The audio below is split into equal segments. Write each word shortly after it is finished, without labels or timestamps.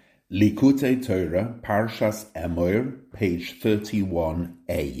Likutei Torah, Parshas Emor, page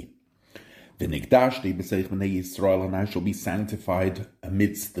 31a. ונקדשתי betech b'nei Israel, and I shall be sanctified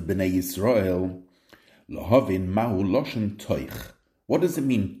amidst the b'nei Israel. Lahavin mahu loshen toich. What does it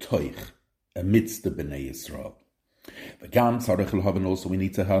mean, toich, amidst the b'nei Israel? V'gam tzarech lahavin, also we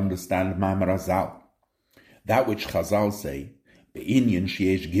need to understand Ma'amar Hazal. That which Chazal say, be'inyan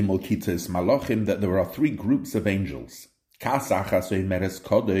sheyesh gimel kitas malachim, that there are three groups of angels. Kas achas oimeres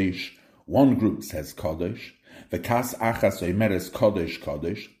kodesh, one group says kodesh. The kas achas oimeres kodesh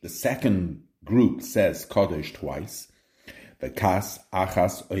kodesh, the second group says kodesh twice. The kas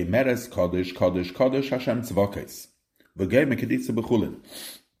achas oimeres kodesh kodesh kodesh Hashem tzvokes. V'gei mekeditza b'chulin.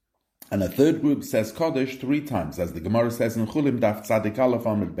 And a third group says kodesh three times, as the Gemara says in Chulim daf tzadik aleph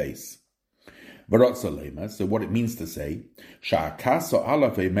amud beis. So what it means to say, Sha'akas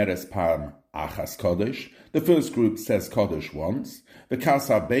aleph oimeres pam achas kodesh, the first group says kodesh once, the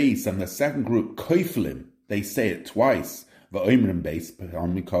kasa beis, and the second group koiflim, they say it twice, v'oimrim beis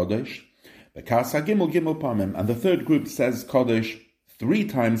pam kodesh, the kasa gimel gimel pamim, and the third group says kodesh three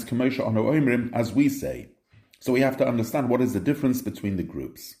times, kamosha ono oimrim, as we say. So we have to understand what is the difference between the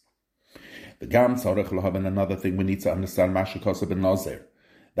groups. The gam tzarech lahavin, another thing we need to understand, mashikosa ben nazir,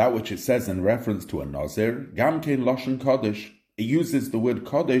 that which it says in reference to a nazir, gam kein loshen kodesh, it uses the word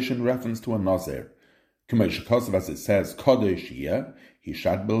kodesh in reference to a nazir. As it says, kodesh here, he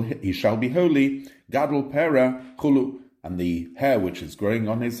shall be holy, gadol pera chulu, and the hair which is growing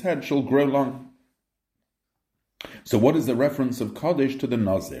on his head shall grow long. So what is the reference of kodesh to the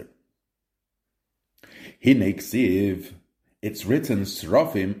nazir? Hine ksiv, it's written,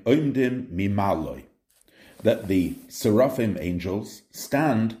 seraphim oimdim mimaloi, that the seraphim angels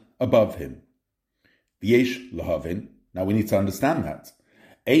stand above him. V'yesh lahavin, now we need to understand that.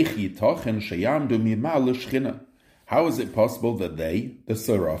 How is it possible that they, the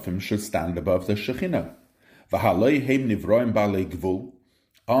seraphim, should stand above the Shekhinah?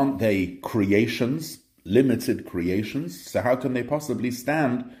 Aren't they creations, limited creations? So how can they possibly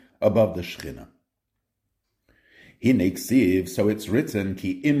stand above the Shekhinah? So it's written,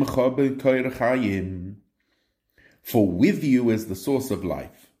 Ki imcha for with you is the source of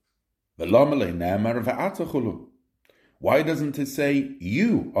life. Why doesn't it say,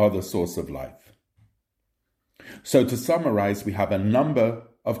 you are the source of life? So to summarize, we have a number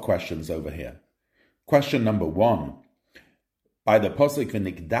of questions over here. Question number one, by the pasuk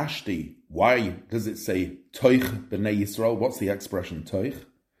ונקדשתי, why does it say toich b'nei Yisrael? What's the expression toich?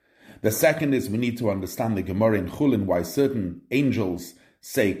 The second is we need to understand the Gemara in Chulin, why certain angels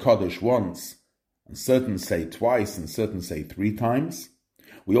say kodesh once, and certain say twice, and certain say three times.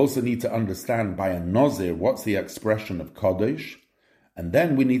 We also need to understand by a nazir what's the expression of kodesh, and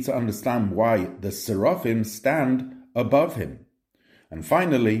then we need to understand why the seraphim stand above him. And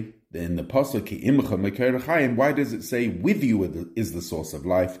finally, in the pasuk imcha meker chayim, why does it say with you is the source of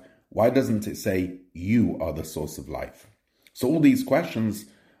life? Why doesn't it say you are the source of life? So all these questions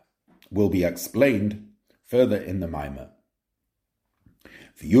will be explained further in the Maimah.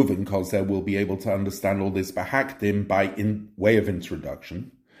 For Yuvin Kolzer will be able to understand all this bahakdim by way of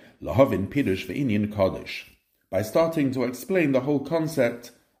introduction, lahavin pirush ve'inyan kodesh, by starting to explain the whole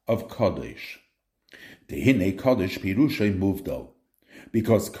concept of kodesh. Tehine kodesh pirushay muvdal,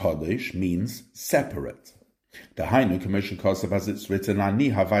 because kodesh means separate. Dahainu commercial kosev, as it's written,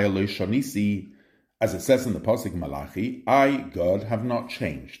 ani havaya lo shonisi, as it says in the pasuk Malachi, I, God, have not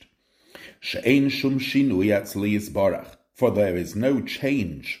changed. She'ein shum shinui atzli yisbarach, for there is no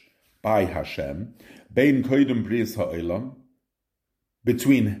change by Hashem, bein koidem bris ha'olam,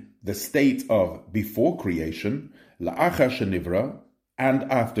 between the state of before creation, la'achar shenivra, and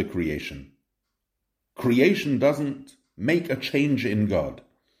after creation. Creation doesn't make a change in God.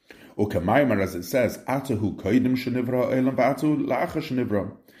 Ukamaymar, as it says, atahu koidem shenivra ha'olam v'atu la'achar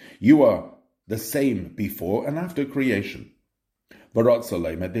shenivra. You are the same before and after creation. V'rot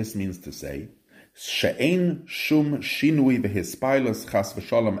solema, this means to say, she'ein shum shinui v'hispailos chas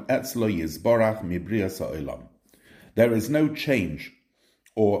v'shalom etzlo yizborach mibrias ha'olam. There is no change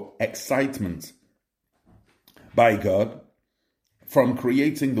or excitement by God from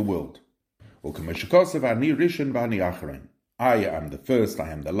creating the world. I am the first, I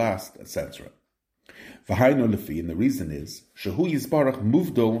am the last, etc. And the reason is,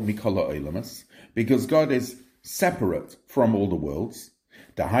 because God is separate from all the worlds,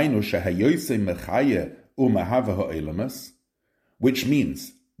 which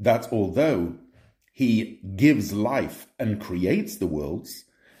means that although he gives life and creates the worlds,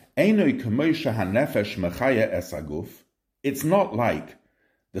 it's not like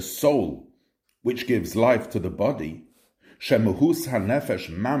the soul which gives life to the body, shemuhus hanefesh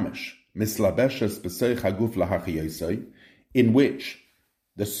mamish mislabeshes b'seich haguf lahachiyosei, in which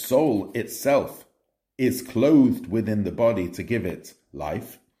the soul itself is clothed within the body to give it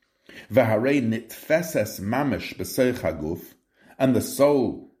life. V'harei nitfeses mamish b'seich haguf, and the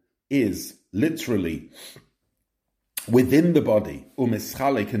soul is literally within the body,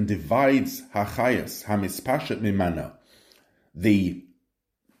 umischalik, and divides hachayas hamispashet mimana, the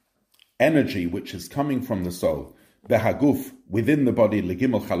energy which is coming from the soul, behaguf, within the body,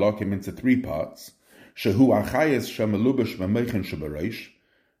 legimel chalokim, into three parts, shehu achayas shemelubesh b'meichin shebereish,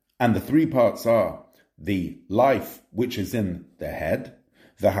 and the three parts are the life which is in the head,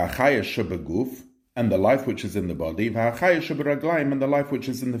 the hachayas shebeguf, and the life which is in the body, v'hachayas sheberaglaim, and the life which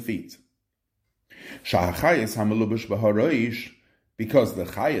is in the feet. Shahachayas hamelubesh b'hareish, because the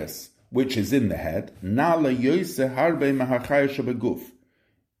chayas which is in the head, nala yoseh harbe mahachayas shebeguf,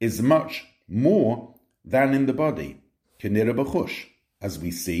 is much more than in the body, kenira b'chush, as we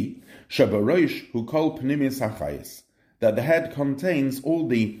see, shebereish hu kol pnimius hachayas, that the head contains all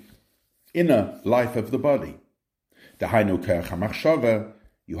the inner life of the body. Dahainu kerach hamachshava,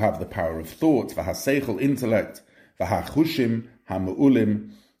 you have the power of thought, v'haseichel, intellect, v'hachushim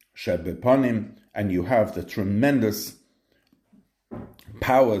hamu'ulim shebeponim, and you have the tremendous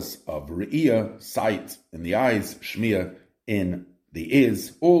powers of re'iyah, sight in the eyes, shmiya in the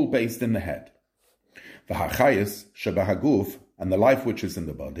ears, all based in the head. V'hachayas shebahaguf, and the life which is in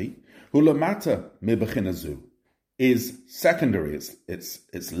the body, hulamata mibachinazu, is secondary,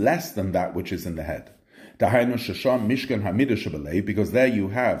 it's less than that which is in the head. Dahainu shesham mishkan hamida shebelei, because there you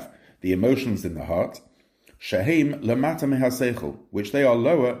have the emotions in the heart, sheheim lamata mehaseichel, which they are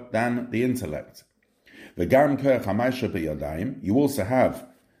lower than the intellect. V'gam kerach hamaisha b'yadayim, you also have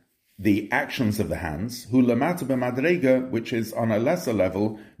the actions of the hands, hu lamata b'madrega, which is on a lesser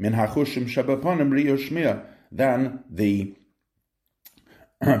level, min hachushim shebeponim ri'yo shmiya, than the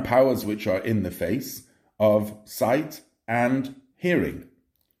powers which are in the face of sight and hearing.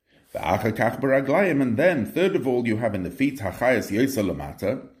 And then, third of all, you have in the feet hachayas yosa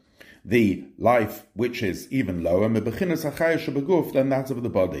lamata, the life which is even lower, mebechinas hachayas shebeguf, than that of the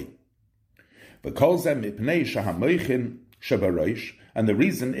body. And the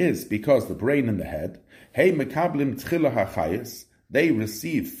reason is because the brain and the head, hey mekablim tchila hachayas, they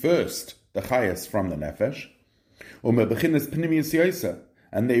receive first the chayas from the nefesh, umebechinas pnimius yosa,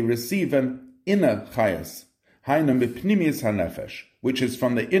 and they receive an inner chayas, haina mepnimius hanefesh, which is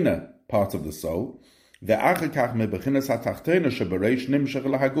from the inner part of the soul, and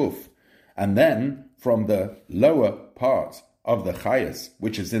then from the lower part of the chayas,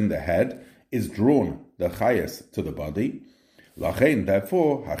 which is in the head, is drawn the chayas to the body. Lachein,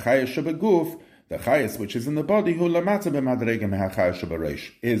 therefore, hachayas shebeguf, the chayas which is in the body, hu lamata b'madrega mehachayas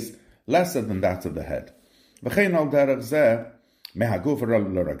shebereish, is lesser than that of the head. V'chein al derech zeh mehaguf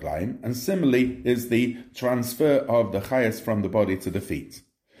l'raglaim, and similarly is the transfer of the chayas from the body to the feet.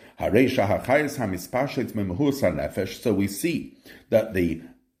 Hareisha hachayas hamispashet memhus hanefesh. So we see that the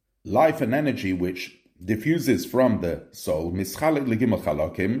life and energy which diffuses from the soul, mischalik legimel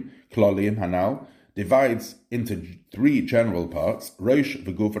chalokim, klolim hanal, divides into three general parts: rosh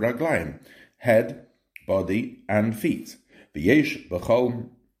v'guf v'raglaim, head, body, and feet. V'yesh b'chol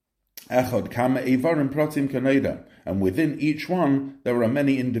echad kama eivarim pratim kaneda, and within each one there are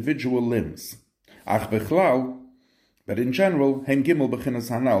many individual limbs. Ach bechlal, but in general, hen gimel bechinas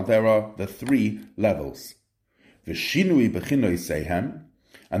hanal, there are the three levels. V'shinui bechinoi sehem,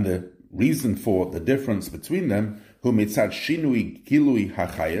 and the reason for the difference between them, hu mitzad shinui gilui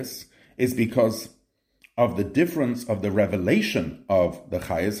hachayas, is because of the difference of the revelation of the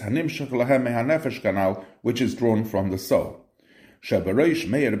chayas, hanimshach lahem mehanefesh kanal, which is drawn from the soul. Shebereish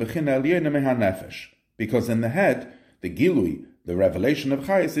meir bechina eliena mehanefesh, because in the head, the gilui, the revelation of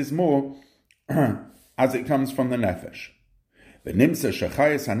chayas, is more as it comes from the nefesh. V'nimsa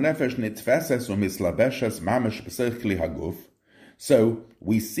shechayas hanefesh nitfeses umislabeshes mamish b'seich kli haguf. So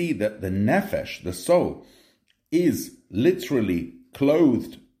we see that the nefesh, the soul, is literally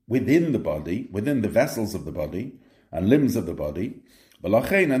clothed within the body, within the vessels of the body and limbs of the body.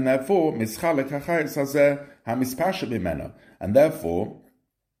 And therefore, and therefore,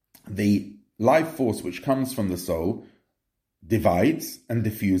 the life force which comes from the soul divides and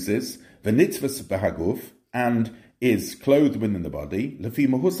diffuses, and is clothed within the body,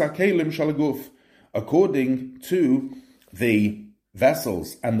 according to the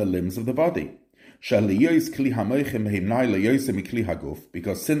vessels and the limbs of the body.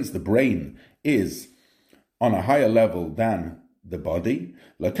 Because since the brain is on a higher level than the body,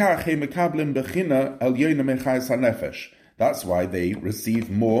 that's why they receive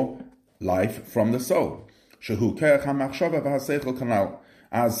more life from the soul. shehu keach hamachshava v'haseichel kanal,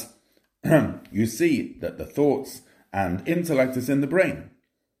 as you see that the thoughts and intellect is in the brain.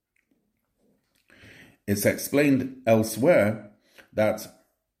 It's explained elsewhere that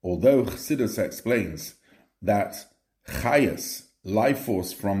although Chassidus explains that chayas, life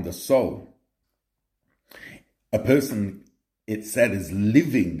force from the soul, a person, it's said, is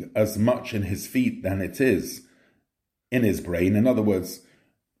living as much in his feet than it is in his brain. In other words,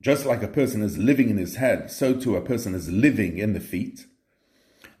 just like a person is living in his head, so too a person is living in the feet.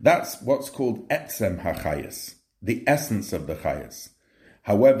 That's what's called etzem hachayas, the essence of the chayas.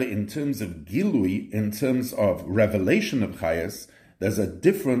 However, in terms of gilui, in terms of revelation of chayas, there's a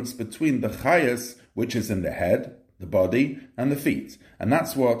difference between the chayas, which is in the head, the body, and the feet. And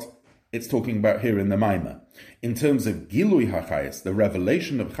that's what it's talking about here in the Maimah. In terms of gilui hachayas, the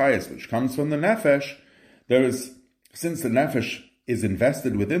revelation of chayas, which comes from the nefesh, since the nefesh is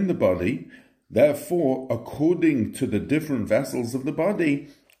invested within the body, therefore, according to the different vessels of the body,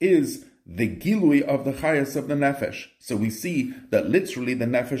 is the gilui of the chayas of the nefesh. So we see that literally the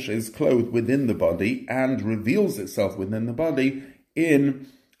nefesh is clothed within the body and reveals itself within the body in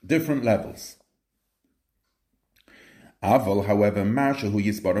different levels. Aval, however,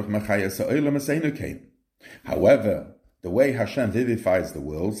 however, the way Hashem vivifies the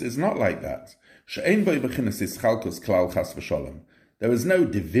worlds is not like that. There is no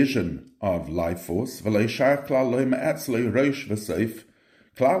division of life force,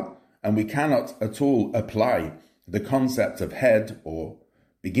 and we cannot at all apply the concept of head or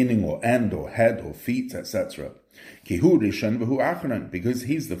beginning or end or head or feet, etc. Because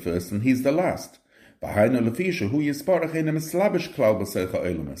he's the first and he's the last. And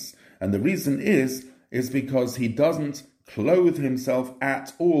the reason is because he doesn't clothe himself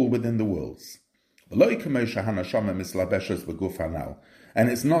at all within the worlds. And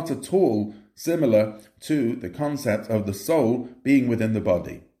it's not at all similar to the concept of the soul being within the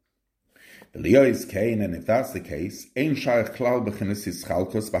body. And if that's the case,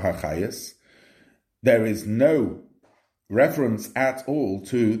 there is no reference at all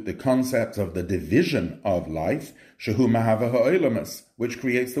to the concept of the division of life, which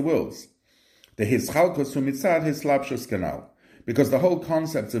creates the worlds. Because the whole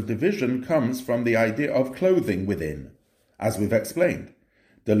concept of division comes from the idea of clothing within, as we've explained.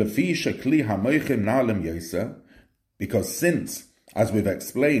 Because since, as we've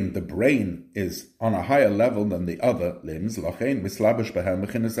explained, the brain is on a higher level than the other limbs,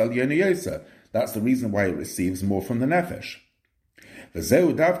 that's the reason why it receives more from the nefesh.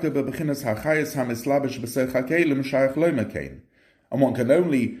 And one can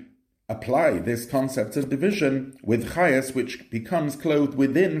only apply this concept of division with chayas, which becomes clothed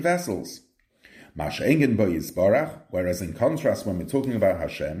within vessels. Whereas in contrast, when we're talking about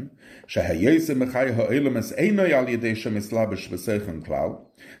Hashem,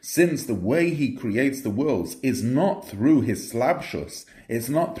 since the way he creates the worlds is not through his slabshus, it's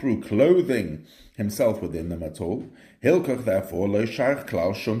not through clothing himself within them at all, therefore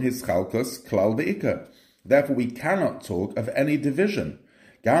we cannot talk of any division,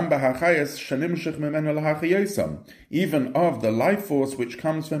 even of the life force which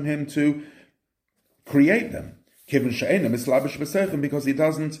comes from him to create them, because he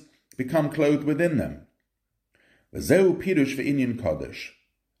doesn't become clothed within them. And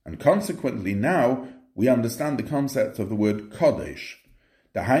consequently now we understand the concept of the word kodesh,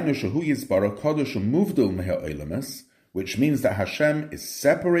 which means that Hashem is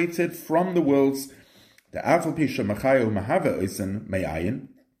separated from the worlds,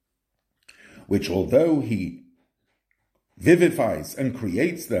 which although he vivifies and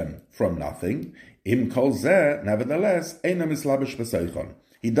creates them from nothing, nevertheless,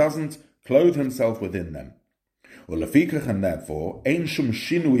 he doesn't clothe himself within them. And therefore,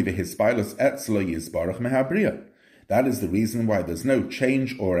 that is the reason why there's no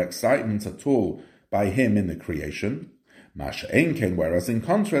change or excitement at all by him in the creation. Whereas in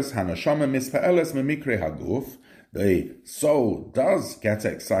contrast, the soul does get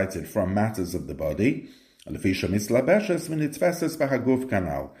excited from matters of the body,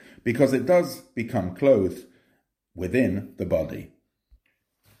 because it does become clothed within the body.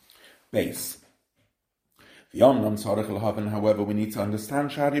 Base. However, we need to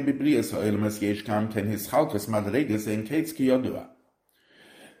understand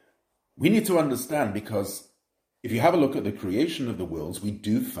we need to understand, because if you have a look at the creation of the worlds, we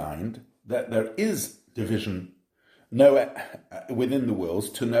do find that there is division within the worlds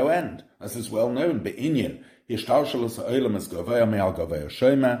to no end, as is well known.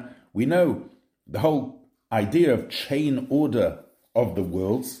 We know the whole idea of chain order of the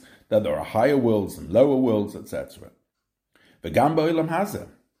worlds, that there are higher worlds and lower worlds, etc. V'gam ba'olam hazeh.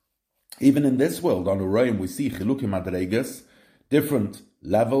 Even in this world, on Uroim, we see chilukim madregas, different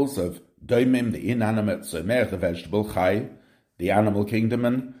levels of doimim, the inanimate, somer, the vegetable, chai, the animal kingdom,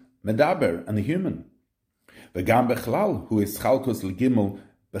 and medaber, and the human. V'gam bechlal, who is chalkos l'gimel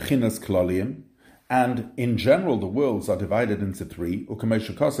bechinas kloliim, and in general the worlds are divided into three,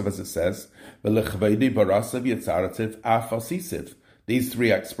 u'kamoshe kosev, as it says, v'lechvedi barasav yitzarativ afasisiv. These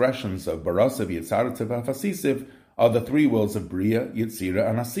three expressions of barasav, yitzarativ, afasisiv are the three worlds of Bria, Yitzira,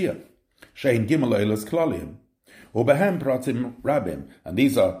 and Asiyah. Shein gimel eilos kloliim. Ubehem pratim rabim. And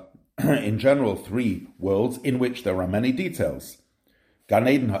these are, in general, three worlds in which there are many details. Gan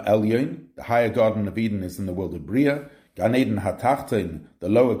Eden ha'elyon, the higher Garden of Eden, is in the world of Bria. Gan Eden ha'tachton, the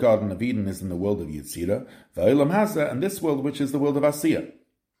lower Garden of Eden, is in the world of Yitzira. V'olam hazeh, and this world, which is the world of Asiyah.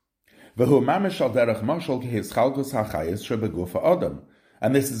 V'hu mamish al derech mashal kehischalkus ha'chayis shebeguf ha'adam.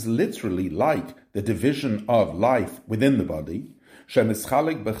 And this is literally like the division of life within the body,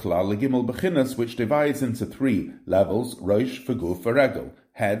 shemischalik bechlal legimel bechinas, which divides into three levels: rosh, v'guf, v'regel,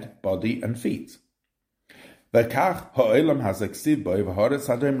 head, body, and feet.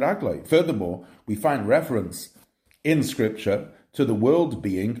 Furthermore, we find reference in Scripture to the world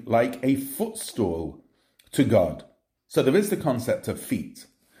being like a footstool to God. So there is the concept of feet.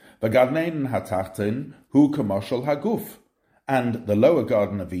 And the lower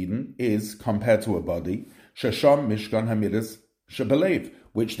Garden of Eden is compared to a body, Shesham Mishkan Hamidas Shebelev,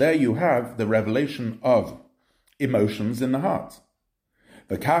 which there you have the revelation of emotions in the heart.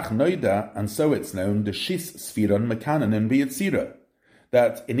 V'kach noida, and so it's known, the shis sfiron mekananin b'yitzira,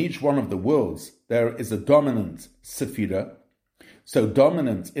 that in each one of the worlds there is a dominant sephira. So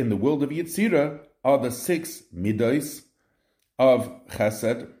dominant in the world of Yitzira are the 6 midos of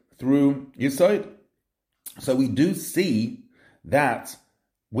Chesed through Yesod. So we do see that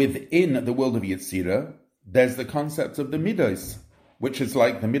within the world of Yitzira there's the concept of the midos, which is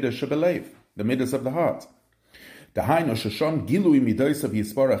like the midas shebelev, the midas of the heart.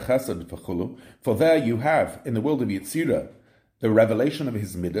 For there you have, in the world of Yitzira, the revelation of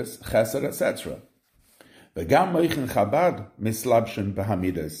his midas, chesed, etc.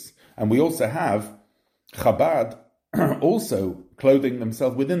 And we also have Chabad also clothing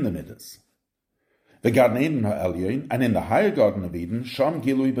themselves within the midas. And in the higher Garden of Eden, Sham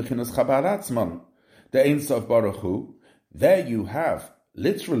Gilui Bechinas Chabad Atzman, the Ein Sof Baruch Hu, there you have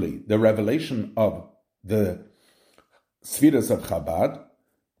literally the revelation of the Sfiras of Chabad,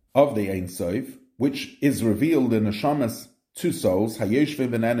 of the Ein Sof, which is revealed in Neshamas, 2 souls, Hayeshve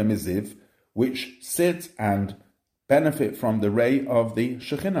B'nana Miziv, which sit and benefit from the ray of the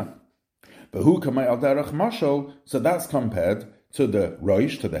Shekhinah. Behu Kamei Al Derech Mashal, so that's compared to the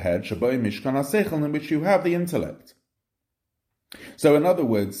Rosh, to the head, Shabai Mishkan HaSeichel, in which you have the intellect. So in other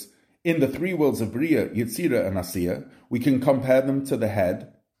words, in the 3 worlds of Bria, Yitzira, and Asiyah, we can compare them to the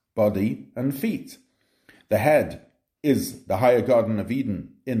head, body, and feet. The head is the higher Garden of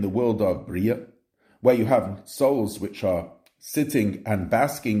Eden in the world of Bria, where you have souls which are sitting and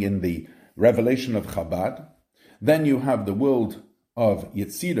basking in the revelation of Chabad. Then you have the world of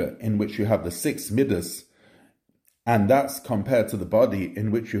Yitzira, in which you have the 6 midas, and that's compared to the body,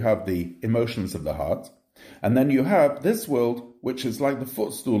 in which you have the emotions of the heart. And then you have this world, which is like the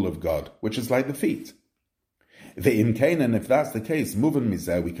footstool of God, which is like the feet. Ve'im kain, and if that's the case, muvan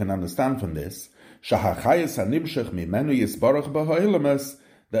mizeh, we can understand from this, shahachayis hanimshech mimenu yisbarach b'ha'olamas,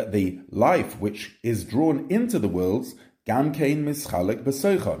 that the life which is drawn into the worlds, gam kain mischalek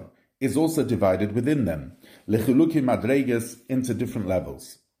b'soichon, is also divided within them, lechuluki madregas, into different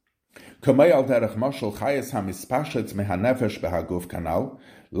levels. Kamei al derech mashal chayis hamispashet mehanefesh behaguf kanal,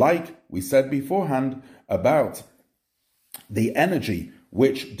 like we said beforehand about the energy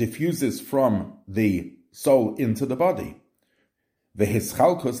which diffuses from the soul into the body.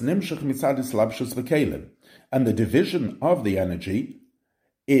 V'hischalkus nimshach mitzadis labshus v'kelim, and the division of the energy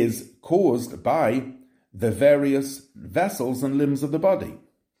is caused by the various vessels and limbs of the body.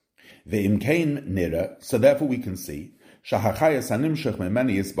 Ve'imkein nira, so therefore we can see, shahachayas hanimshach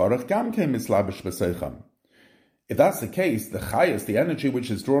memeni yisbarach gam kein mislabish b'seicham. If that's the case, the chayas, the energy which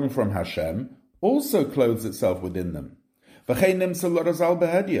is drawn from Hashem, also clothes itself within them. V'chein nimsa l'razal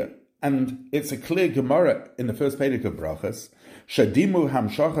behedya, and it's a clear Gemara in the first Perek of Brachas, shadimu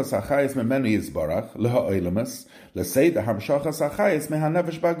hamshachas hachayas memeni yisbarach leha'olamas l'seida hamshachas hachayas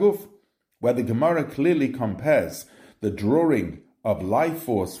mehanevesh baguf, where the Gemara clearly compares the drawing of life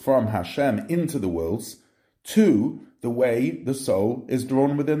force from Hashem into the worlds to the way the soul is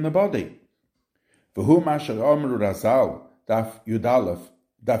drawn within the body. V'hu masher amru razal daf yudalef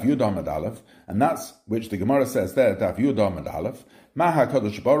Daf Yud Amud Aleph, and that's which the Gemara says there, Daf Yud Amud Aleph, Ma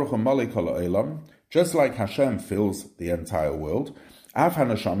HaKadosh Baruch Hu Malei Kol Ha'olam, just like Hashem fills the entire world, Av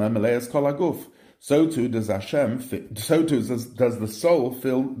HaNeshama Meleis Kol HaGuf, so too does the soul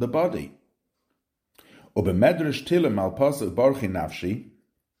fill the body. Ubemedrash Tilim al Pasuk Baruch Nafshi,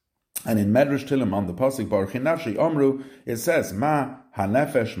 and in Medrash Tilim on the Pasuk Baruch Nafshi Omru, it says, Ma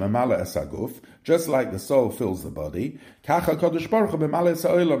HaNefesh Memala Es HaGuf, just like the soul fills the body, Kach HaKadosh Baruch Hu Memala Es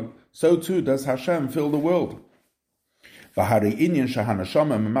HaOlam, so too does Hashem fill the world. V'hari inyan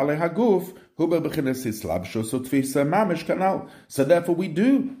shahanashama memale haguf hu bebechinas hislabshus u'tfisa mamish kanal. So therefore we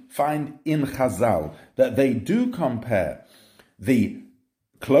do find in Chazal that they do compare the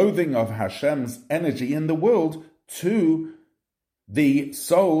clothing of Hashem's energy in the world to the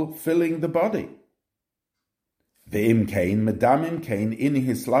soul filling the body. Ve'im kain medamim kain in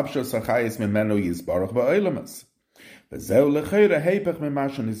hislabshus achayis mimenu yizbarach ba'olamas. V'zeu lecheira heipach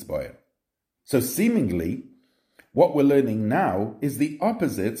mimashan yizboyer. So seemingly, what we're learning now is the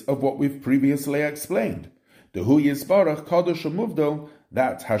opposite of what we've previously explained. Dehu Yisbarach Kadosh Umuvdal,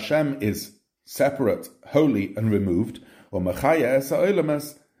 that Hashem is separate, holy, and removed, Umachaya Es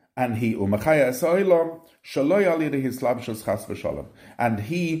HaOlamas, and He Umachaya Es HaOlam, Shaloi Al Yedei Hislabshus Chas V'Shalom, and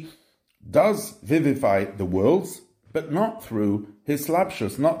He does vivify the worlds, but not through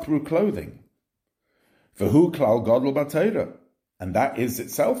Hislabshus, not through clothing. V'hu Klal Gadol BaTorah, and that is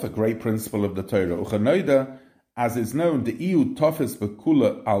itself a great principle of the Torah. Uchanoida, as is known, the iu tofis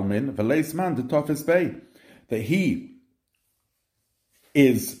bekula almin v'leis man the tofis bei, that he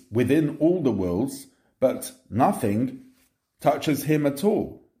is within all the worlds, but nothing touches him at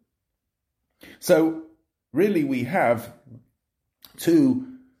all. So really we have two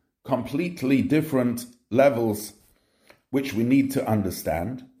completely different levels which we need to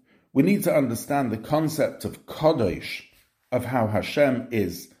understand. We need to understand the concept of Kodesh, of how Hashem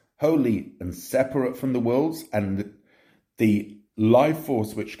is holy and separate from the worlds, and the life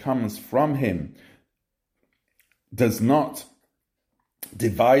force which comes from him does not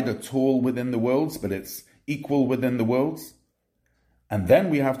divide at all within the worlds, but it's equal within the worlds. And then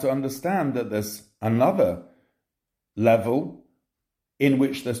we have to understand that there's another level in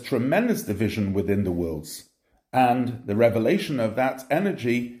which there's tremendous division within the worlds, and the revelation of that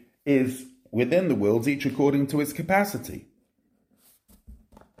energy is within the worlds, each according to its capacity.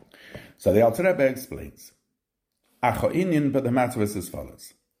 So the Alter Rebbe explains, Acho'inyin, but the matter is as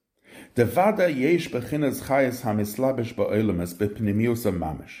follows. Devada yesh bechinas chayes hamislabish ba'olamas b'pnimius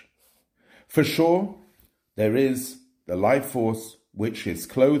mamish. For sure, there is the life force which is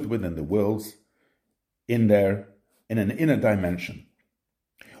clothed within the worlds in an inner dimension.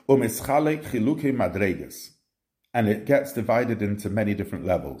 Umischalek chiluke madregas, and it gets divided into many different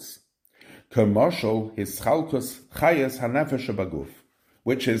levels. Commercial hischalkus chayes hanefesh baguf,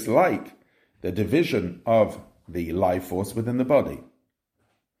 which is like the division of the life force within the body.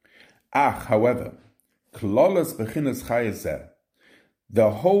 However, klolas bechinas chayes, the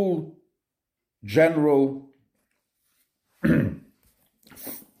whole general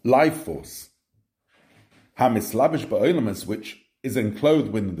life force, hamislabish ba'olamas, which is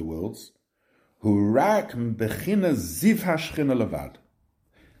enclosed within the worlds, hu rak bechinas ziv hashchina levad,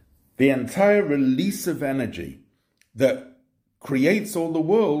 the entire release of energy that creates all the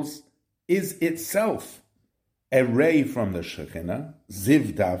worlds is itself a ray from the Shekhinah,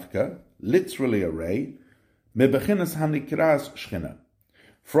 Ziv Davka, literally a ray, mebechinas hanikras Shekhinah,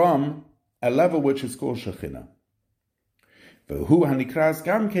 from a level which is called Shekhinah. V'hu hanikras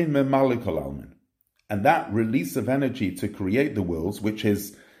gamkein memali kol almin, and that release of energy to create the worlds, which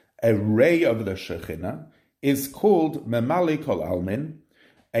is a ray of the Shekhinah, is called memali kol almin,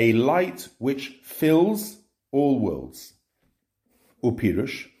 a light which fills all worlds.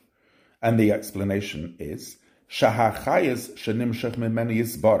 Upirush, and the explanation is shahachayes shenimshach mimeni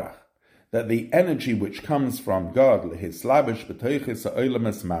yisbarach, that the energy which comes from God, lehislavish b'toichis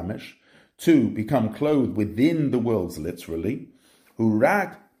ha'olamas mamish, to become clothed within the worlds literally,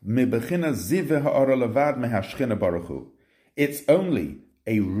 hurak mibechina ziv ha'ara levad mehashchina baruch hu. It's only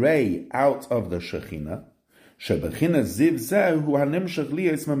a ray out of the Shekhinah, shebechina ziv zeh hu hanimshach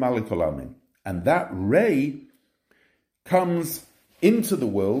liyos memali kol almin, and that ray comes into the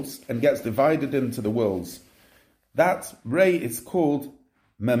worlds and gets divided into the worlds. That ray is called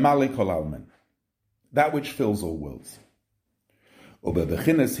memali kol almin, that which fills all worlds.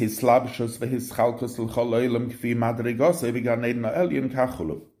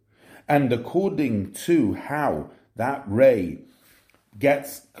 And according to how that ray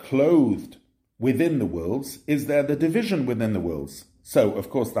gets clothed within the worlds, is there the division within the worlds. So, of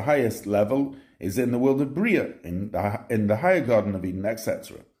course, the highest level is in the world of Bria, in the higher Garden of Eden,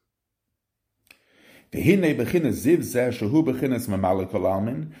 etc.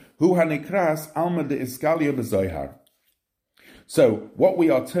 So, what we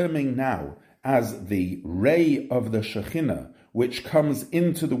are terming now as the ray of the Shekhinah, which comes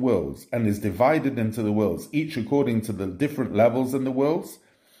into the worlds and is divided into the worlds, each according to the different levels in the worlds,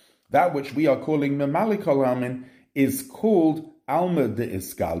 that which we are calling Memalik Alamin is called Alma de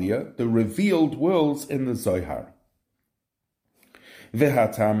Iskalia, the revealed worlds in the Zohar.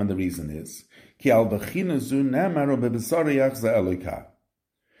 V'hatam, and the reason is,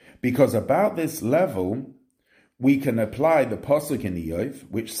 because about this level, we can apply the pasuk in Iyov,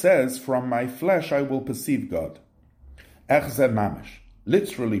 which says, "From my flesh I will perceive God." Echze mamish,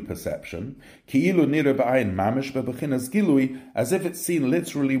 literally perception, ki'ilu nira b'ayin mamish bebechinas gilui, as if it's seen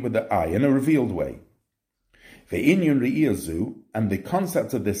literally with the eye, in a revealed way. Ve'inyan re'iyazu, and the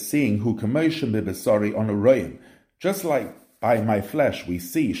concept of this seeing, hu kamoshim bebesari on a royim, just like by my flesh we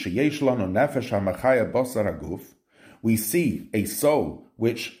see sheyesh lanu nefesh hamachaya bosar haguf, we see a soul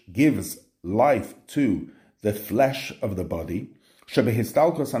which gives life to the flesh of the body,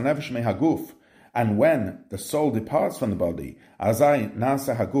 shebehistalkos hanefesh mehaguf, and when the soul departs from the body, azai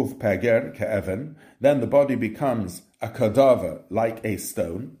nasa haguf peger ke'even, then the body becomes a cadaver like a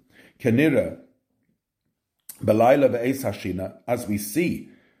stone, kenira belayla be'es hashina, as we see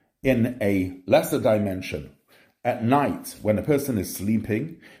in a lesser dimension at night when a person is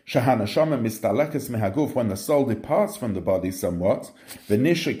sleeping, shahanashama mistalekes mehaguf, when the soul departs from the body somewhat,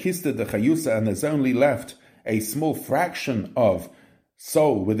 v'nisha kista de chayusa, and there's only left a small fraction of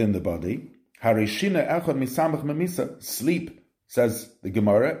soul within the body. Harishina echad misamach memisa, sleep, says the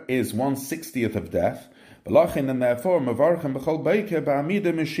Gemara, is 1/60th of death. Balachin, and therefore mavarchem b'chol beike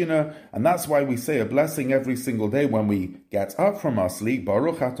ba'amida mishina, and that's why we say a blessing every single day when we get up from our sleep.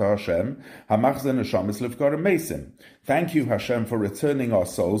 Baruch atah Hashem hamachzen neshamis livkar mesim. Thank you, Hashem, for returning our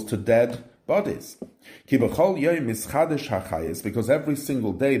souls to dead bodies. Ki b'chol yom mischadesh hachayis, because every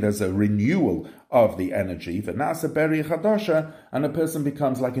single day there's a renewal of the energy. V'nasa beri chadasha, and a person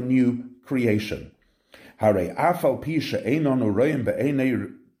becomes like a new creation. Harei afal pi she'enon uroyim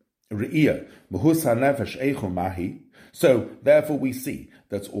be'enei re'iyah muhus hanefesh eichu mahi. So therefore we see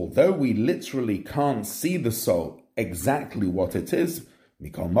that although we literally can't see the soul exactly what it is,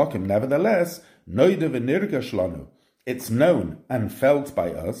 mikol mokim, nevertheless, noida v'nirgash lanu, it's known and felt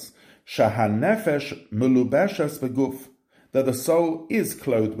by us, shahanefesh melubeshas beguf, that the soul is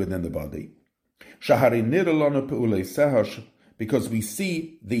clothed within the body. Shahari niralonu pe'ulei sehosh, because we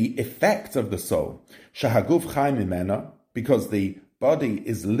see the effect of the soul. Shahaguf chai mimena, because the body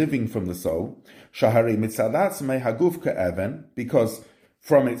is living from the soul. Shahari mitzadatz me haguf ke'even, because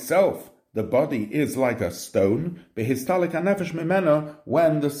from itself the body is like a stone. Behistalik hanefesh mimena,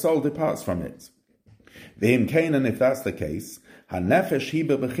 when the soul departs from it. V'im kain, and if that's the case, hanefesh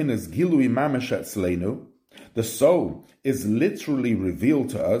hiba bechinas gilui mamesh etzleinu, the soul is literally revealed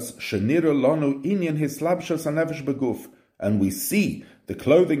to us. Shenira lanu inyan hislabshas hanefesh beguf, and we see the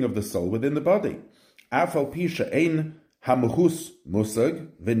clothing of the soul within the body. Afal pisha ein hamuhus musag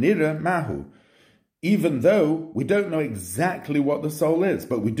venira mahu. Even though we don't know exactly what the soul is,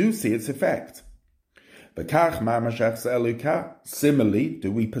 but we do see its effect. Bekach mamashach se'eluka. Similarly,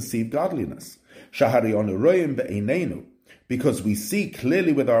 do we perceive godliness? Shahari onuroyim be'einenu, because we see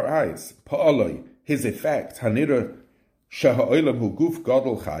clearly with our eyes. Pa'oloi, his effect. Hanira shaha'olam hu guf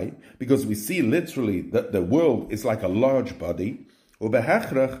gadol chai, because we see literally that the world is like a large body.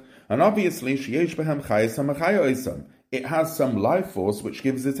 Ubehechrach, and obviously sheyesh behem chayes hamachaya oisam, it has some life force which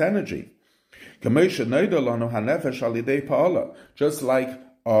gives it energy. Just like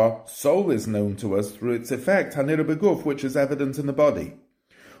our soul is known to us through its effect, hanira beguf, which is evident in the body.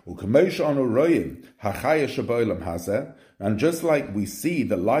 And just like we see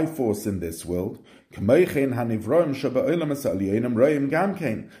the life force in this world,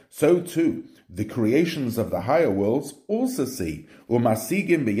 so too the creations of the higher worlds also see.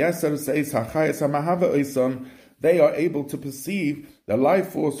 They are able to perceive the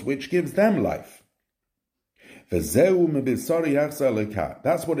life force which gives them life. That's what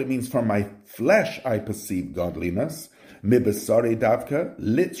it means, from my flesh I perceive godliness. Mibesari davka,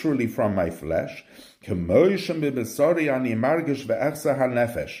 literally from my flesh.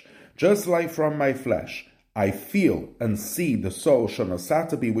 Just like from my flesh I feel and see the soul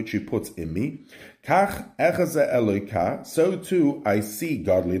shonosatabi which you put in me. So too I see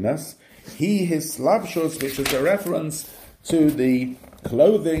godliness. He his slavshos, which is a reference to the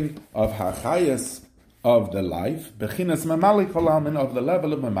clothing of hachayas, of the life, bechinas mamalik olalmin, of the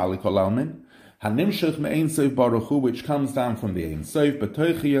level of mamalik olalmin. Hanimshech me'ein sof baruch hu, which comes down from the Ein Sof,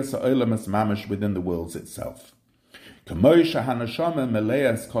 betochiyas ha'olamas mamash, within the worlds itself. K'moi shehanashama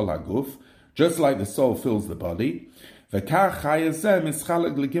meleas kol haguf, just like the soul fills the body. V'kach chayas zeh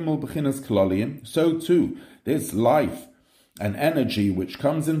mischalek legimel b'chinas kloliyim, so too, this life and energy which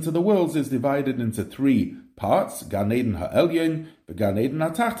comes into the worlds is divided into three parts: Gan Eden ha'elyon, Gan Eden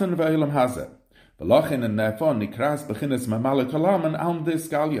ha'tachton, ve'olam hazeh. V'lachin, and therefore nikras b'chinas mamalik ha'alman alm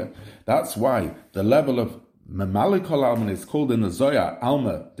de'isgalia. That's why the level of mamalik ha'alman is called in the Zohar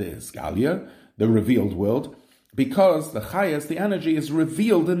alma de'isgalia, the revealed world, because the chayas, the energy, is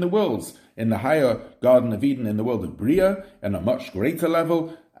revealed in the worlds. In the higher Garden of Eden, in the world of Bria, and a much greater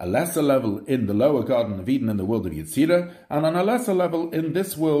level, a lesser level in the lower Garden of Eden, in the world of Yetzirah, and on a lesser level in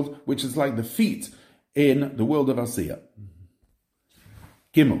this world, which is like the feet in the world of Asiyah.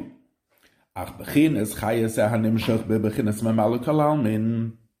 Gimel.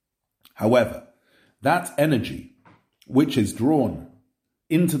 However, that energy which is drawn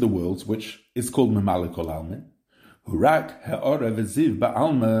into the worlds, which is called Mamalik Almin, Hurak Ha'ora V'ziv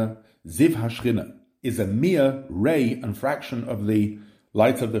Ba'alma Ziv HaShechina, is a mere ray and fraction of the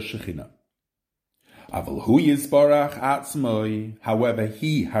light of the Shechina. Aval Hu Yisbarach Atzmoi, however,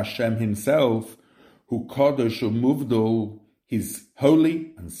 he, Hashem himself, who Kodesh Umuvdul, he's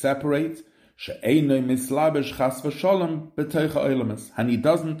holy and separate, She'einoi Mislabish Chas V'Sholem B'Teicha Olamas, and he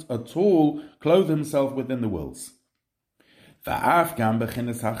doesn't at all clothe himself within the worlds. Va'af Gam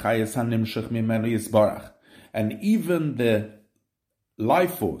B'Chinas HaChayes HaNimshech Mimenu Yisbarach, and even the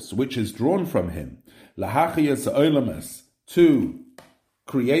life force which is drawn from him, Lahachiyas Olamas, to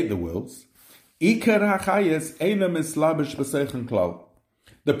create the worlds, Iker HaChayes Eina Mislabish B'Seichen Klal,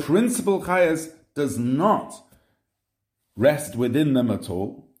 the principal Chayes does not rest within them at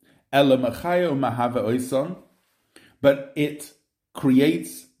all, but it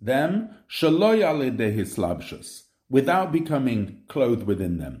creates them without becoming clothed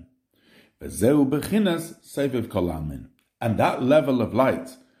within them. And that level of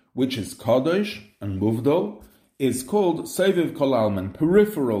light, which is Kodesh and Muvdal, is called Seviv Kol Almin,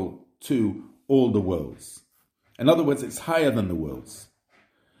 peripheral to all the worlds. In other words, it's higher than the worlds.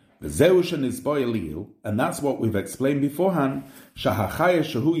 And that's what we've explained beforehand,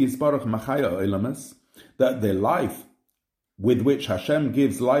 that the life with which Hashem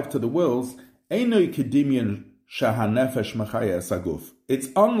gives life to the worlds, it's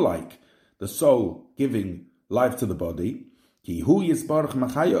unlike the soul giving life to the body,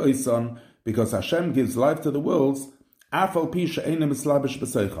 because Hashem gives life to the worlds,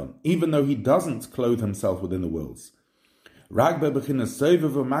 even though he doesn't clothe himself within the worlds. Rather,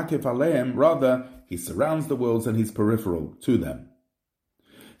 he surrounds the worlds and he's peripheral to them.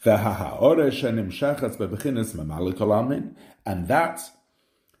 And that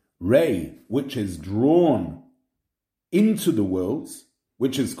ray which is drawn into the worlds,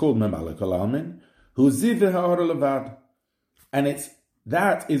 which is called Mamalik Alamin, and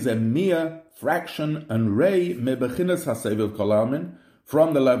that is a mere fraction and ray mebechinas haseviv kolamin,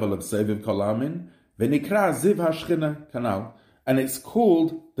 from the level of Seviv Kolamin, V'nikra Ziv HaShechina Kanal, and it's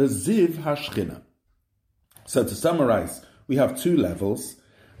called the Ziv HaShechina. So to summarize, we have two levels.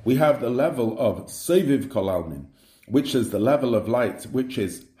 We have the level of Seviv Kolalmin, which is the level of light which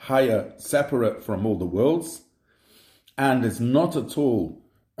is higher, separate from all the worlds, and is not at all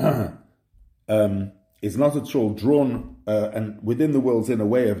drawn and within the worlds in a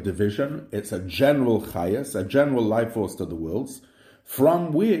way of division. It's a general chayas, a general life force to the worlds,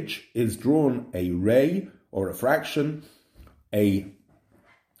 from which is drawn a ray or a fraction, a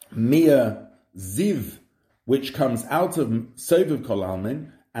mere ziv, which comes out of Seviv Kol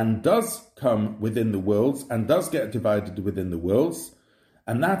Almin and does come within the worlds and does get divided within the worlds,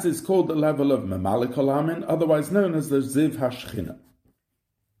 and that is called the level of Mamalik Kol Almin, otherwise known as the Ziv HaShechina.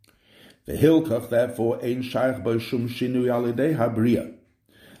 The Hilkach, therefore, ein shaykh bo shum shinui alidei habriya,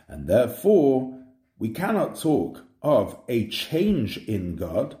 and therefore we cannot talk of a change in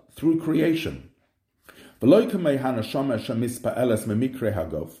God through creation. It's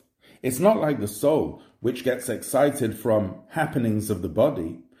not like the soul, which gets excited from happenings of the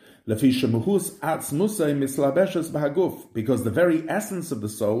body, because the very essence of the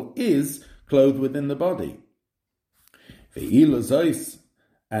soul is clothed within the body.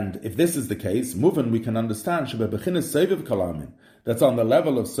 And if this is the case, we can understand that's on the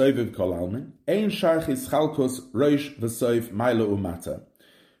level of Seviv Kol Almin, ein shaykh is chalkos rosh v'soif maila umata.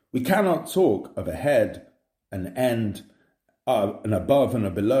 We cannot talk of a head, an end, an above and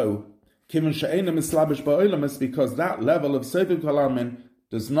a below, because that level of Seviv Kol Almin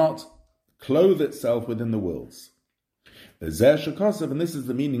does not clothe itself within the worlds. And this is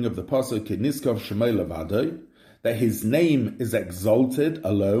the meaning of the pasuk Niskov Shemay Levadoi, that his name is exalted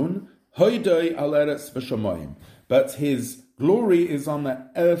alone, Hoidoi al eretz v'shamayim, but his glory is on the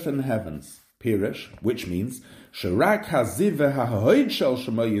earth and heavens. Pirish, which means Sharak haziv hahoid shel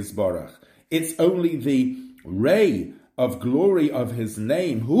Shemay Yisbarach. It's only the ray of glory of his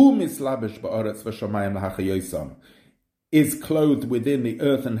name, who mislabish ba'aretz v'shamayim l'hachayosam, is clothed within the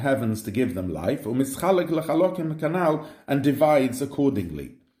earth and heavens to give them life, u'mischalek l'chalokim kanal, and divides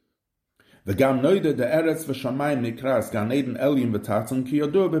accordingly. V'gam noida de eretz v'shamayim nikras gan eden elyon v'tatzon ki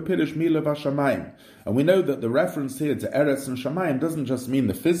yodur b'pirish mila v'shamayim. And we know that the reference here to eretz and shamayim doesn't just mean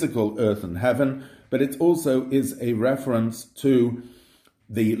the physical earth and heaven, but it also is a reference to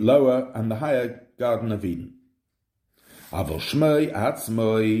the lower and the higher Garden of Eden. Avol shmei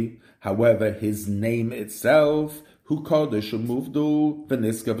atzmoi, however, his name itself, hu kodesh umuvdul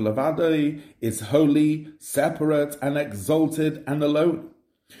v'niskav levadoi, is holy, separate, and exalted and alone.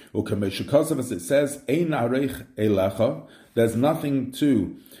 U'kameshukosov, as it says, ein arich elecha, there's nothing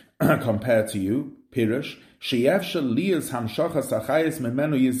to compare to you. Pirish, sheyefshel liyas hamshachas achayis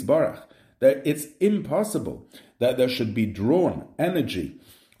memenu yisbarach, that it's impossible that there should be drawn energy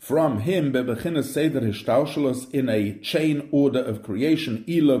from him bebechinas seder hishtaushlos, in a chain order of creation,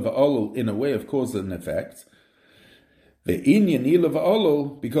 ila v'olol, in a way of cause and effect. Ve'inyan ila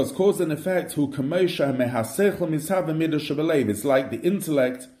v'olol, because cause and effect, hu kamosha mehasechel mishav midah shebelev, it's like the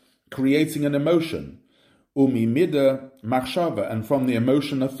intellect creating an emotion, umi midah machshava, and from the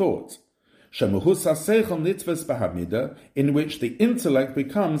emotion a thought, shemuhus hasechel nitzves b'hamida, in which the intellect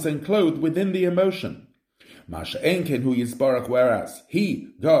becomes enclosed within the emotion. Masha enken hu yisbarach, whereas he,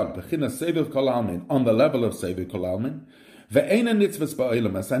 God, bechinas seviv kol almin, on the level of seviv kol almin, ve'ena nitzves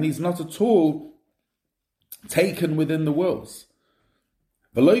ba'olamas, and he's not at all taken within the worlds.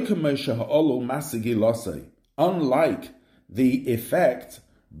 V'lo kamosha ha'olol masigi losei, unlike the effect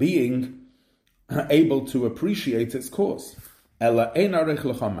being able to appreciate its course. Ela ein arich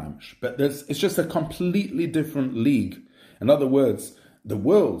l'cha mamish, but it's just a completely different league. In other words, the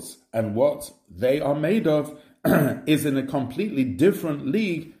worlds and what they are made of is in a completely different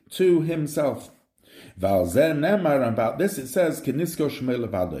league to himself. And about this it says,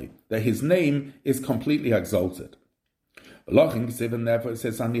 that his name is completely exalted. And therefore it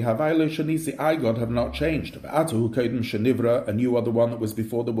says, I, God, have not changed. And you are the one that was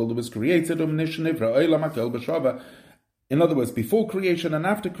before the world was created. In other words, before creation and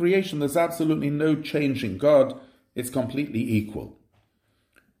after creation, there's absolutely no change in God. It's completely equal.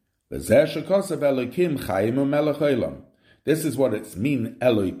 This is what it means,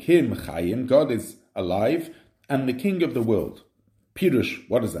 Elokim Chayim, God is alive and the king of the world. Pirush,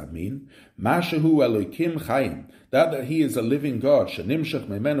 what does that mean? Mashahu Elokim Chayim, that he is a living God, Shenimshach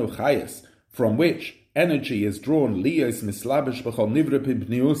Memenu Chayes, from which energy is drawn, Liyos Mislabish B'chol Nivra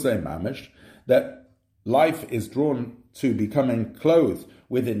Pibniusei Mamish, that life is drawn to becoming clothed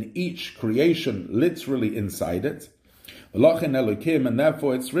within each creation, literally inside it. Lochin Elokim, and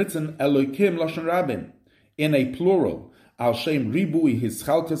therefore it's written Elokim Lashon Rabin, in a plural, Al Shem Ribui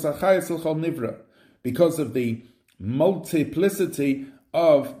Hischalkas Achayes L'chol Nivra, because of the multiplicity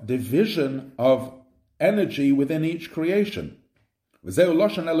of division of energy within each creation. V'zeu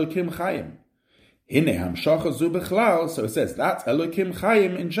Lashon Elokim Chayim. Hine Hamshacha Zu B'chlal, so it says that Elokim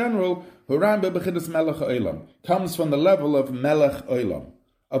Chayim in general, Huram Be'bechidas Melech Olam, comes from the level of Melech Olam,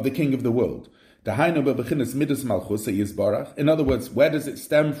 of the king of the world. In other words, where does it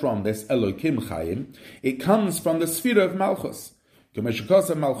stem from, this Elokim Chayim? It comes from the sphere of Malchus. As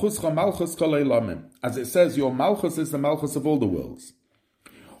it says, your Malchus is the Malchus of all the worlds.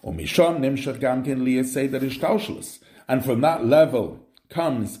 And from that level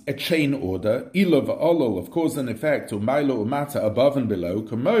comes a chain order, of cause and effect, above and below,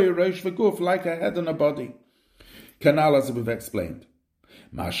 like a head and a body. Canal, as we've explained.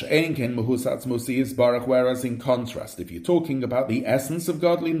 Whereas in contrast, if you're talking about the essence of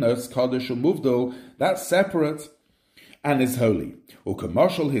godliness, Kodesh Umuvdul, that's separate and is holy. So the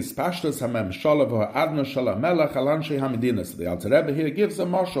Alter Rebbe here gives a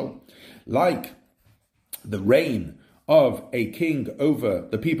mashal, like the reign of a king over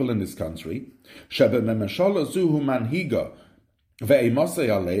the people in this country,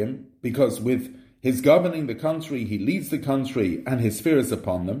 because with his governing the country, he leads the country, and his fear is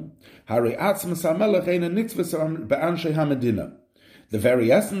upon them. The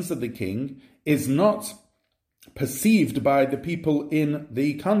very essence of the king is not perceived by the people in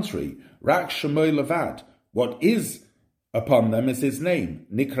the country. Rak Shemoy Levad. What is upon them is his name,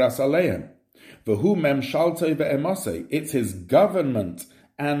 Nikras Aleim. V'hu mem shaltei ve'emosei. It's his government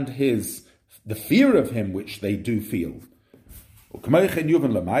and the fear of him which they do feel.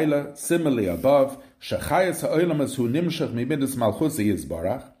 Similarly above,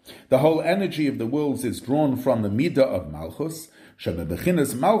 the whole energy of the worlds is drawn from the midah of Malchus, and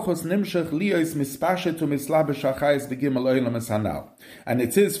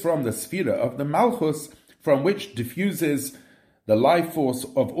it is from the sphere of the Malchus from which diffuses the life force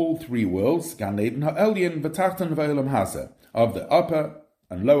of all three worlds, of the upper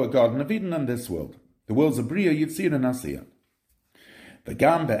and lower Garden of Eden and this world, the worlds of Bria, Yitzir, and Asiyah.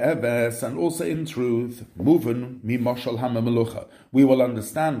 V'gam be'eves, and also in truth, muven mimoshel hamamelucha. We will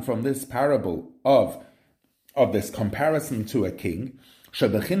understand from this parable of this comparison to a king,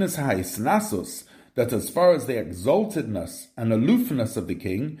 shebechinas ha'isnasus, that as far as the exaltedness and aloofness of the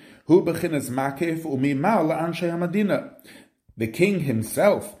king, hu bechinas makif umimal la'anshei hamadina. The king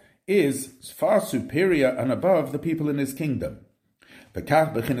himself is far superior and above the people in his kingdom.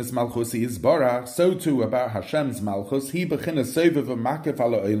 V'kach bechinas malchusi yizbarach, so too about Hashem's malchus, he bechinas sovev v'makif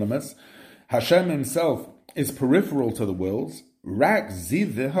ala olamas. Hashem himself is peripheral to the worlds. Rak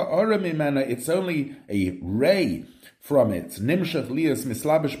ziv ha'ora mimena, it's only a ray from it. Nimshach lias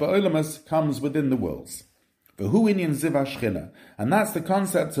mislabish ba'olamas comes within the worlds. V'hu inyan ziv ha'shchina, and that's the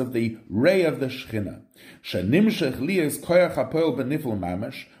concept of the ray of the shchina. She'nimshach lias koyach ha'poel b'nifel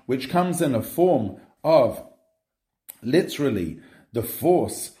mamash, which comes in a form of literally the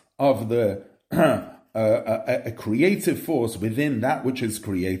force of the a creative force within that which is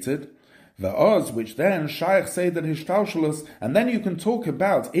created, the oz, which then shaykh say that hishtalshalus, and then you can talk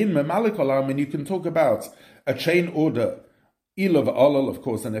about in memalik olam, and you can talk about a chain order, ilav olol, of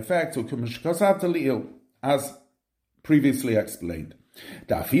course, an effect, or kumishkasat liil, as previously explained.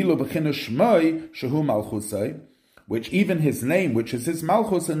 Da'afilu b'china shmoi shehu malchusay, which even his name, which is his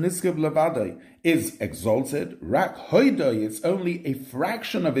malchus and niskav levadai, is exalted. Rak hoidai, it's only a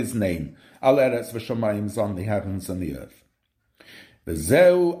fraction of his name. Al eretz v'shamayim, on the heavens and the earth.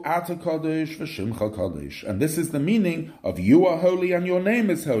 V'zeu ata kodesh v'shimcha kodesh, and this is the meaning of you are holy and your name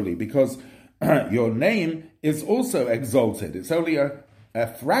is holy, because your name is also exalted. It's only a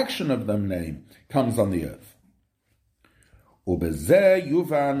fraction of the name comes on the earth. Ubezeh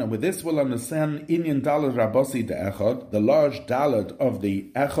yuvan, and with this we'll understand inyan dalad rabosi de echad, the large dalad of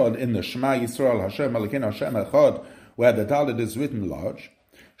the echad in the Shema Yisrael Hashem Elokeinu Hashem Echad, where the dalad is written large.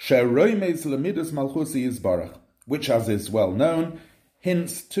 Sheroimes lemidas malchusi yizbarach, which, as is well known,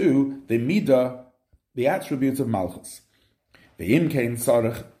 hints to the midah, the attribute of malchus. Ve'im kein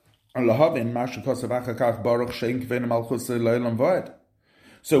sarich lahavin mashukosav achakach baruch shein kvein malchus le'olam v'ed.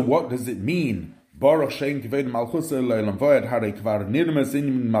 So what does it mean? Baruch shein kvein malchus le'olam v'ed harei kvar nirmes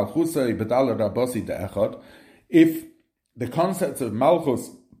in malchus bedal rabosi de'echad. If the concept of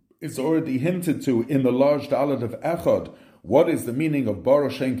malchus is already hinted to in the large dalad of echad, what is the meaning of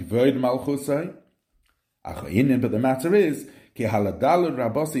baruch shein kvein malchus? But the matter is, ki haladal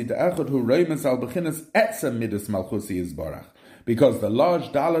rabosi de'echad hu reimes al bechinas etzem midas malchusi is barach, because the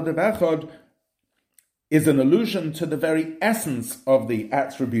large dalad of echad is an allusion to the very essence of the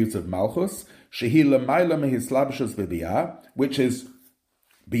attribute of malchus, shehi l'mayla mehislabshus v'biyah, which is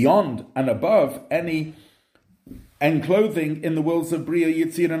beyond and above any enclothing in the worlds of Bria,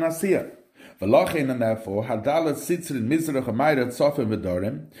 Yitzir, and Asiyah. V'lachin, and therefore, hadalat sitzrin mizrach amayrat sofim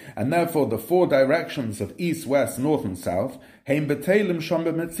v'dorim, and therefore the four directions of east, west, north, and south, heim betelim sham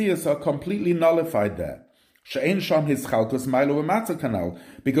b'metzias, are completely nullified there. She'ein sham his chalkus mailu v'matza kanal,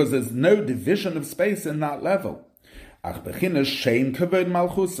 because there's no division of space in that level. Ach bechinas shein kavod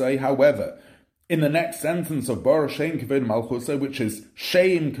malchusay, however, in the next sentence of Baruch shein kavod malchusay, which is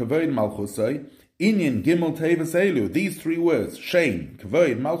shein kavod malchusay, inyan gimel tevas elu, these three words, shein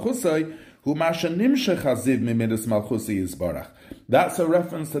kavod malchusay, that's a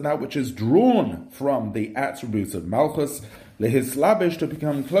reference to that which is drawn from the attributes of Malchus, lehislabish, to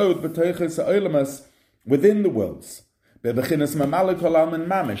become clothed betach within the worlds, in a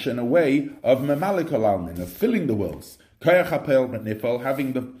way of mamalik olalmin, of filling the worlds,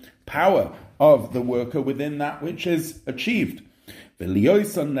 having the power of the worker within that which is achieved,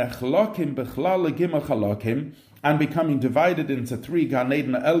 and becoming divided into three, Gan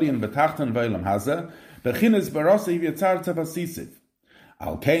Eden, Elyon, Betachtan, V'Olam Hazeh, Bechinas Barasi V'Yitzar Tavasisiv.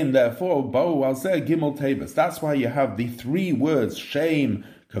 Al Kain, therefore, Bo Al Zeh Gimel Tevas. That's why you have the three words, Shem,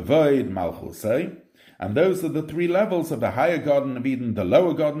 Kavod, Malchusay, and those are the three levels of the higher Garden of Eden, the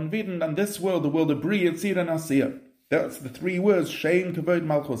lower Garden of Eden, and this world, the world of Bria, Yitzir, and Asiyah. That's the three words, Shem, Kavod,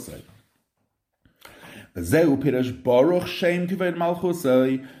 Malchusay. Zeu Pirash Baruch, Shem, Kavod,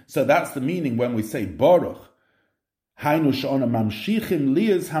 Malchusay. So that's the meaning when we say Baruch. In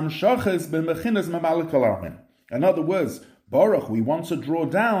other words, Baruch, we want to draw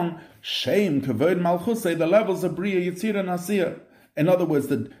down Shem, Kavod, Malchusay, the levels of Bria, Yitzir, and Asiyah. In other words,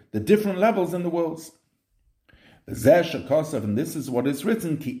 the different levels in the worlds. And this is what is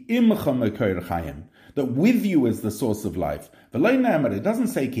written, Ki imcha mekoir chayim, that with you is the source of life. It doesn't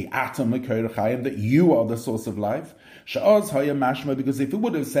say Ki ata mekoir chayim, that you are the source of life. Sha'oz haya mashma, because if it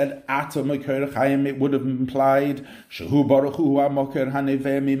would have said ata mekoir chayim, it would have implied Shehu baruch hu ha'moker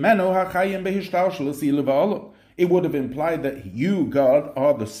haneveh mimeno ha'chayim behishtalshelos ilu v'olo. It would have implied that you, God,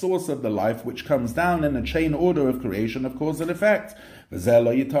 are the source of the life which comes down in a chain order of creation of cause and effect.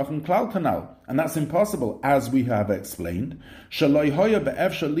 And that's impossible, as we have explained. That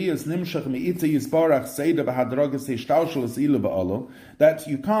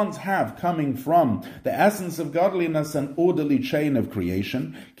you can't have coming from the essence of godliness an orderly chain of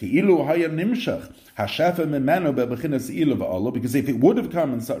creation. Because if it would have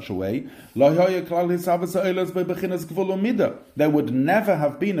come in such a way, there would never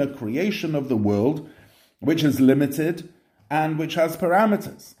have been a creation of the world which is limited and which has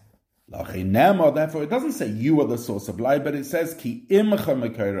parameters. Therefore, it doesn't say you are the source of life, but it says Ki imcha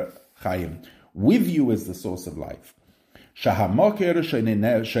mekoir chayim, with you is the source of life.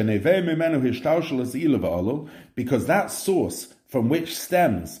 Because that source from which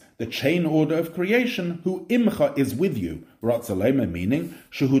stems the chain order of creation, who imcha is with you, meaning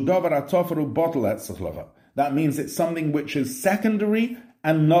that means it's something which is secondary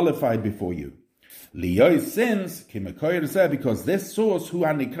and nullified before you. Sins, because this source, who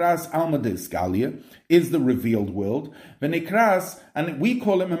anikras almadis galia, is the revealed world, v'nikras, and we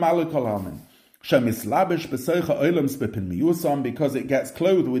call it memaluk alamin, shemislabish b'soicha oilams b'pinmiyusam, because it gets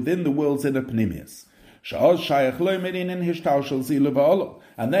clothed within the world's inner pnimius.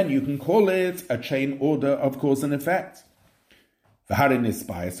 And then you can call it a chain order of cause and effect.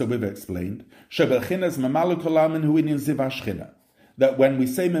 So we've explained that when we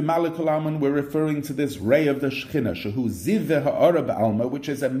say Memalek Olam, we're referring to this ray of the Shechina, Shehu Ziv Ha'ara B'Alma, which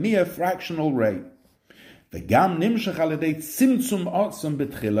is a mere fractional ray. V'gam nimshach alidei tzimtzum otzum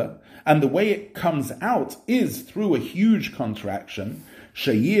b'tchila, and the way it comes out is through a huge contraction,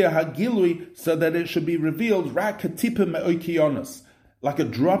 Sheyir Hagilui, so that it should be revealed rak katipa me'oikionos, like a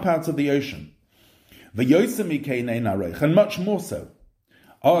drop out of the ocean. V'yosem ikein areich, and much more so.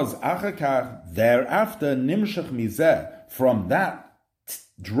 Oz achakach, thereafter nimshach mizeh, from that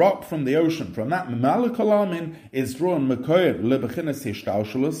drop from the ocean, from that Memalek Olamin, is drawn Mekoir lebechinas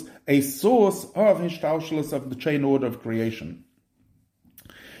hishtalshelus, a source of hishtalshelus of the chain order of creation.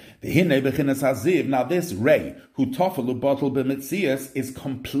 Now this ray, who tofelu bottle b'mitzias, is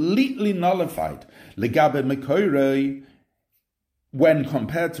completely nullified legabe Mekoirei when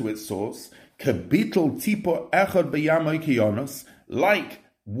compared to its source, kebitel tipo echad b'yam oikionos, like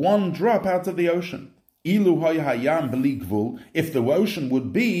one drop out of the ocean. Ilu hayam b'li gvul, if the ocean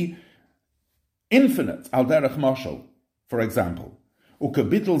would be infinite, al derech mashal, for example,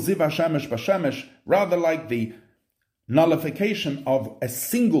 ukebitel ziv hashemesh b'shemesh, rather like the nullification of a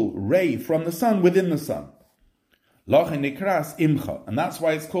single ray from the sun within the sun. Lachin nikras imcha, and that's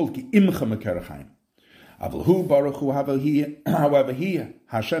why it's called ki imcha mekoir chayim. Avulhu baruch hu, however he,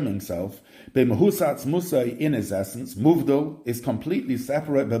 Hashem himself, b'mehusatz musay, in his essence, muvdal, is completely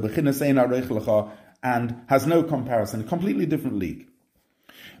separate, b'bechinas ein areich lecha, and has no comparison, a completely different league.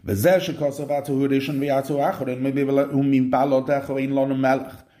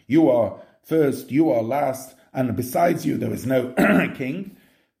 You are first, you are last, and besides you there is no king.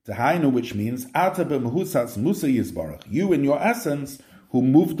 Tahainu, which means you in your essence, who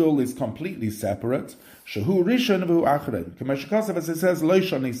muvdal, is completely separate. Shehu rishon v'hu achron. As it says,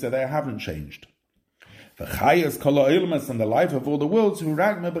 loishoni, so they haven't changed. The chayas kol ha'ilmas, and the life of all the worlds, who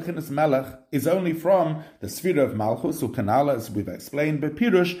ragma b'chinas melech, is only from the sphere of malchus, ukanala, as we've explained,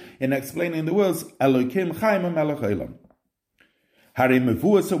 bepirush, in explaining the words Elokim chayim melech olam. Hari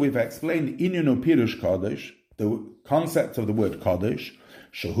mevuah, so we've explained inyunu pirush kodesh, the concept of the word kodesh,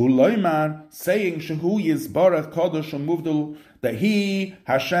 shehu loymar, saying shehu yizbarach kodesh umuvdul, that he,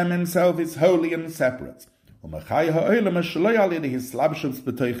 Hashem himself, is holy and separate.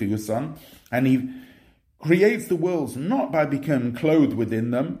 And he creates the worlds not by becoming clothed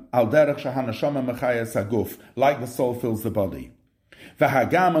within them, like the soul fills the body.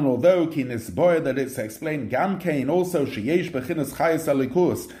 V'hagam, and although kinisboy, that it's explained gamkein also sheyesh bechinas chayes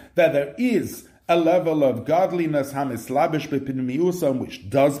alikus, that there is a level of godliness hamislabish b'pnimiusam, which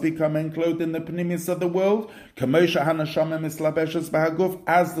does become enclosed in the pnimius of the world, kamosha hanashama mislabeshes b'haguf,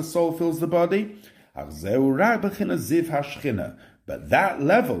 as the soul fills the body. But that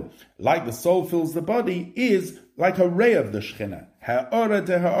level, like the soul fills the body, is like a ray of the Shechina, ha'ora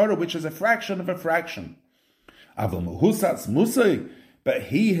de ha'ora, which is a fraction of a fraction. Aval muhusatz musay, but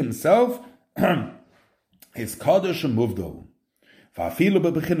he himself is kadosh and muvdal.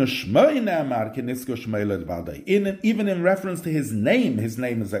 Even in reference to his name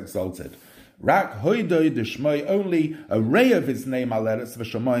is exalted. Rak hoidoi deshmoi, only a ray of his name aleretz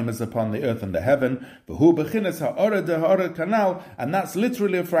v'shamayim is upon the earth and the heaven. V'hu bechinas ha'ora deha'ora kanal, and that's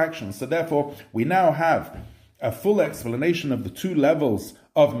literally a fraction. So therefore, we now have a full explanation of the two levels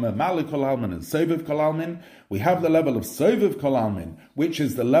of Memali Kol Almin and Soviv Kol Almin. We have the level of Soviv Kol Almin, which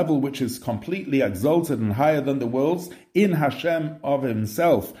is the level which is completely exalted and higher than the worlds in Hashem of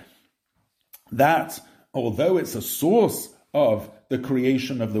himself. That, although it's a source of the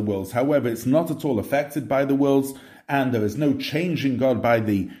creation of the worlds, however, it's not at all affected by the worlds, and there is no change in God by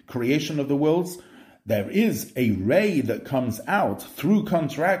the creation of the worlds. There is a ray that comes out through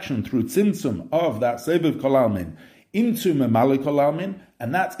contraction, through tzimtzum of that Soviv Kol Almin into Memali Kol Almin,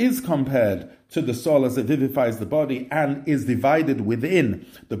 and that is compared to the soul as it vivifies the body and is divided within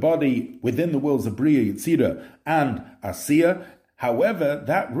the body, within the worlds of Bria, Yitzira, and Asiya. However,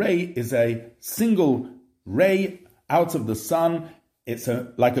 that ray is a single ray out of the sun. It's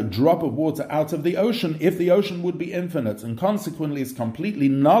like a drop of water out of the ocean, if the ocean would be infinite, and consequently is completely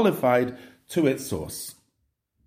nullified to its source.